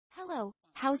Hello,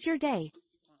 how's your day?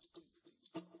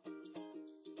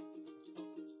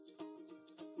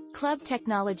 KLUB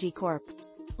Technology Corp.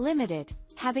 Limited,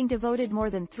 having devoted more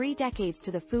than 3 decades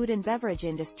to the food and beverage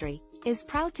industry, is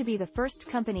proud to be the first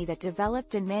company that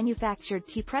developed and manufactured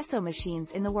Teapresso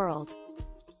machines in the world.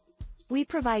 We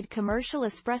provide commercial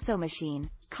espresso machine,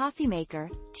 coffee maker,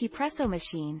 Teapresso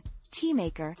machine, tea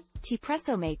maker,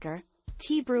 Teapresso maker,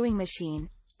 tea brewing machine,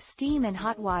 steam and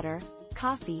hot water,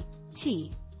 coffee,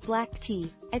 tea, black tea,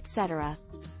 etc.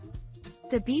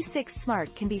 The B6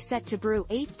 Smart can be set to brew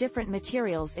 8 different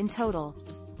materials in total.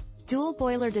 Dual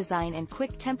boiler design and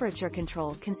quick temperature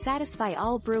control can satisfy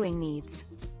all brewing needs.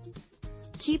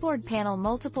 Keyboard panel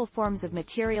multiple forms of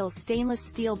materials stainless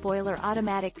steel boiler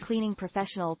automatic cleaning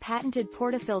professional patented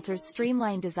portafilters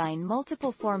streamlined design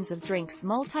multiple forms of drinks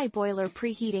multi-boiler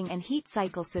preheating and heat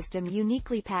cycle system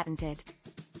uniquely patented.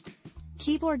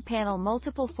 Keyboard panel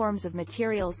multiple forms of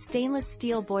materials stainless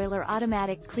steel boiler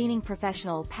automatic cleaning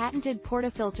professional patented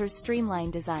portafilters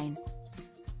streamlined design.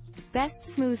 Best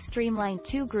smooth streamlined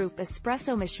 2-group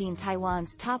espresso machine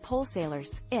Taiwan's top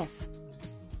wholesalers, if.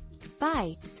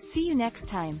 Bye, see you next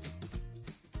time.